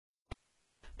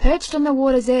Perched on the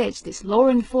water's edge, this law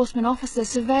enforcement officer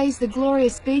surveys the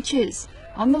glorious beaches,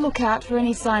 on the lookout for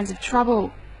any signs of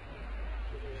trouble.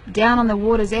 Down on the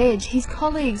water's edge, his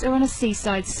colleagues are on a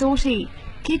seaside sortie,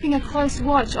 keeping a close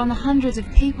watch on the hundreds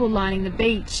of people lining the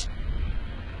beach.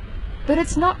 But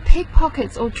it's not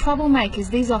pickpockets or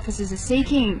troublemakers these officers are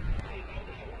seeking.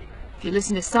 If you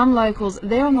listen to some locals,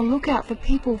 they're on the lookout for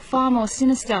people far more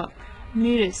sinister: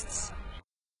 nudists.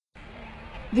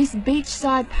 This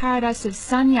beachside paradise of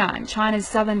Sanya in China's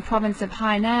southern province of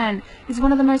Hainan is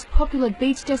one of the most popular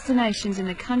beach destinations in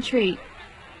the country.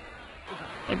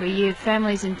 Every year,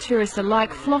 families and tourists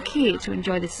alike flock here to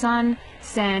enjoy the sun,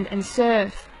 sand and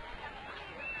surf.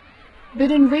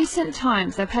 But in recent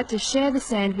times, they've had to share the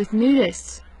sand with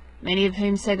nudists, many of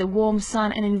whom say the warm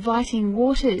sun and inviting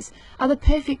waters are the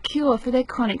perfect cure for their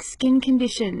chronic skin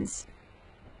conditions.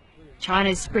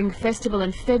 China's Spring Festival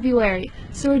in February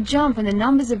saw a jump in the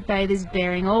numbers of bathers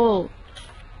bearing all.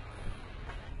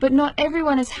 But not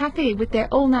everyone is happy with their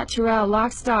all-natural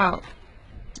lifestyle.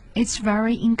 It's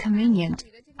very inconvenient.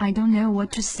 I don't know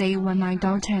what to say when my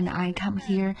daughter and I come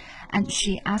here and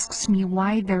she asks me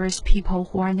why there is people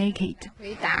who are naked.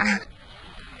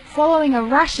 Following a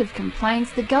rash of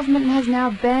complaints, the government has now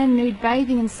banned nude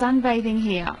bathing and sunbathing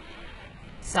here.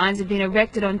 Signs have been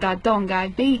erected on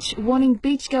Dadongai Beach warning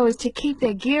beachgoers to keep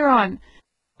their gear on.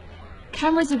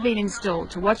 Cameras have been installed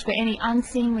to watch for any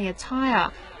unseemly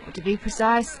attire, or to be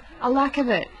precise, a lack of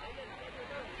it.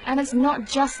 And it's not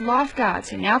just lifeguards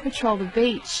who now patrol the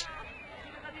beach.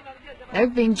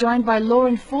 They've been joined by law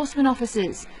enforcement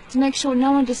officers to make sure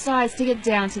no one decides to get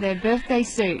down to their birthday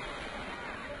suit.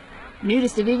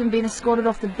 Nudists have even been escorted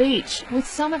off the beach, with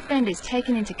some offenders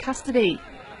taken into custody.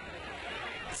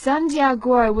 Sun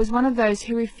Jiaguo was one of those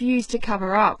who refused to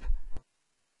cover up.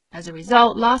 As a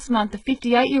result, last month, the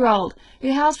 58-year-old, who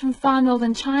hails from far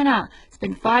northern China,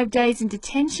 spent 5 days in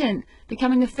detention,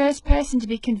 becoming the first person to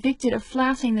be convicted of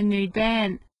flouting the nude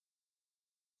ban.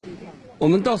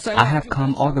 I have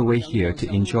come all the way here to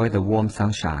enjoy the warm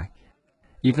sunshine.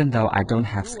 Even though I don't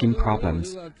have skin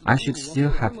problems, I should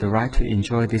still have the right to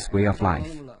enjoy this way of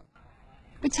life.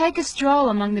 But take a stroll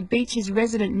among the beach's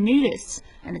resident nudists,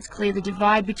 and it's clear the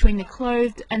divide between the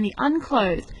clothed and the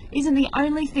unclothed isn't the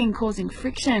only thing causing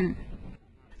friction.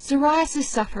 Psoriasis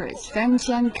sufferers Feng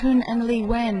Qiankun and Li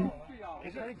Wen.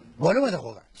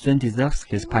 Sun deserves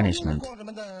his punishment.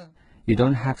 You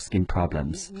don't have skin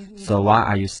problems, so why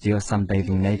are you still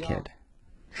sunbathing naked?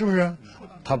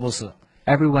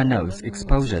 Everyone knows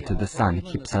exposure to the sun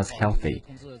keeps us healthy,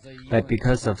 but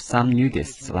because of some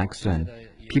nudists like Sun,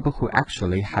 people who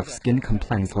actually have skin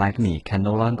complaints like me can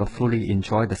no longer fully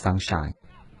enjoy the sunshine.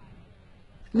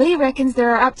 Li reckons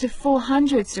there are up to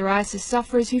 400 psoriasis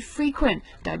sufferers who frequent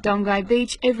Dadongai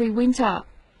Beach every winter.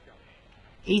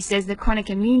 He says the chronic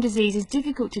immune disease is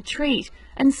difficult to treat,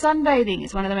 and sunbathing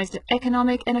is one of the most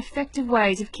economic and effective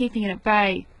ways of keeping it at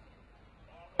bay.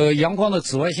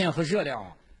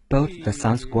 Both the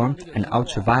sun's warmth and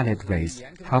ultraviolet rays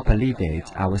help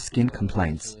alleviate our skin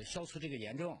complaints.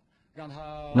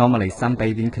 Normally,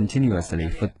 sunbathing continuously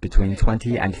for between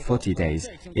 20 and 40 days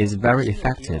is very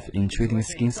effective in treating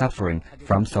skin suffering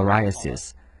from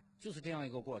psoriasis.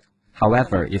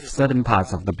 However, if certain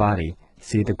parts of the body,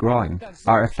 see the groin,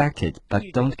 are affected but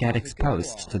don't get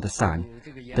exposed to the sun,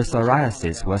 the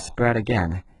psoriasis will spread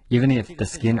again, even if the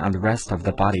skin on the rest of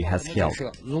the body has healed.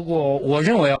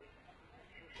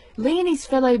 Li and his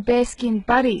fellow bare-skinned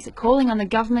buddies are calling on the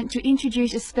government to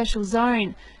introduce a special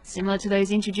zone, similar to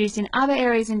those introduced in other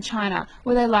areas in China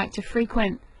where they like to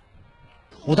frequent.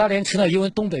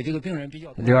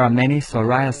 There are many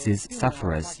psoriasis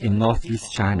sufferers in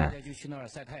northeast China,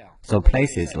 so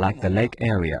places like the lake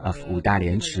area of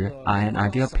Wudalianchi are an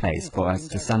ideal place for us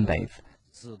to sunbathe.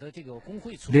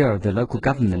 There, the local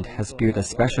government has built a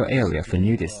special area for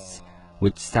nudists,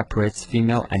 which separates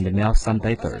female and male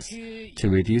sunbathers, to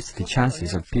reduce the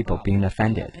chances of people being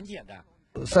offended.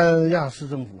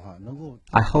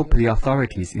 I hope the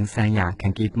authorities in Sanya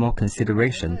can give more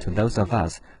consideration to those of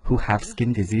us who have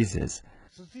skin diseases.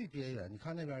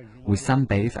 We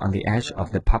sunbathe on the edge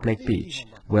of the public beach,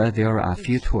 where there are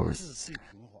few tourists.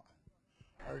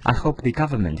 I hope the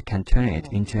government can turn it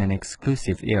into an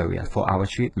exclusive area for our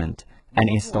treatment and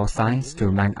install signs to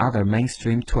remind other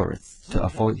mainstream tourists to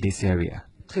avoid this area.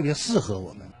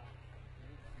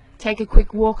 Take a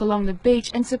quick walk along the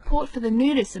beach and support for the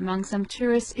nudists among some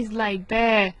tourists is laid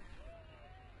bare.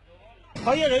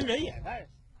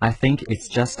 I think it's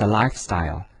just a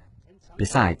lifestyle.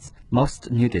 Besides,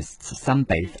 most nudists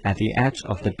sunbathe at the edge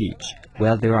of the beach,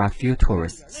 where there are few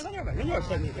tourists.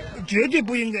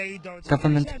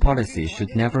 Government policy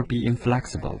should never be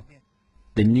inflexible.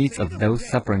 The needs of those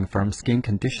suffering from skin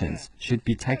conditions should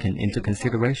be taken into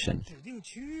consideration.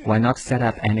 Why not set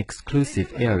up an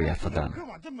exclusive area for them?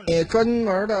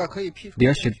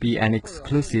 There should be an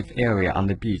exclusive area on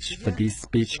the beach for these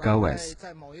beachgoers.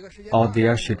 Or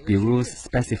there should be rules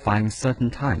specifying certain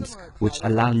times which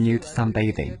allow nude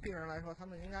sunbathing.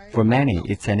 For many,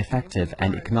 it's an effective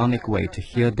and economic way to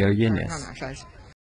heal their illness.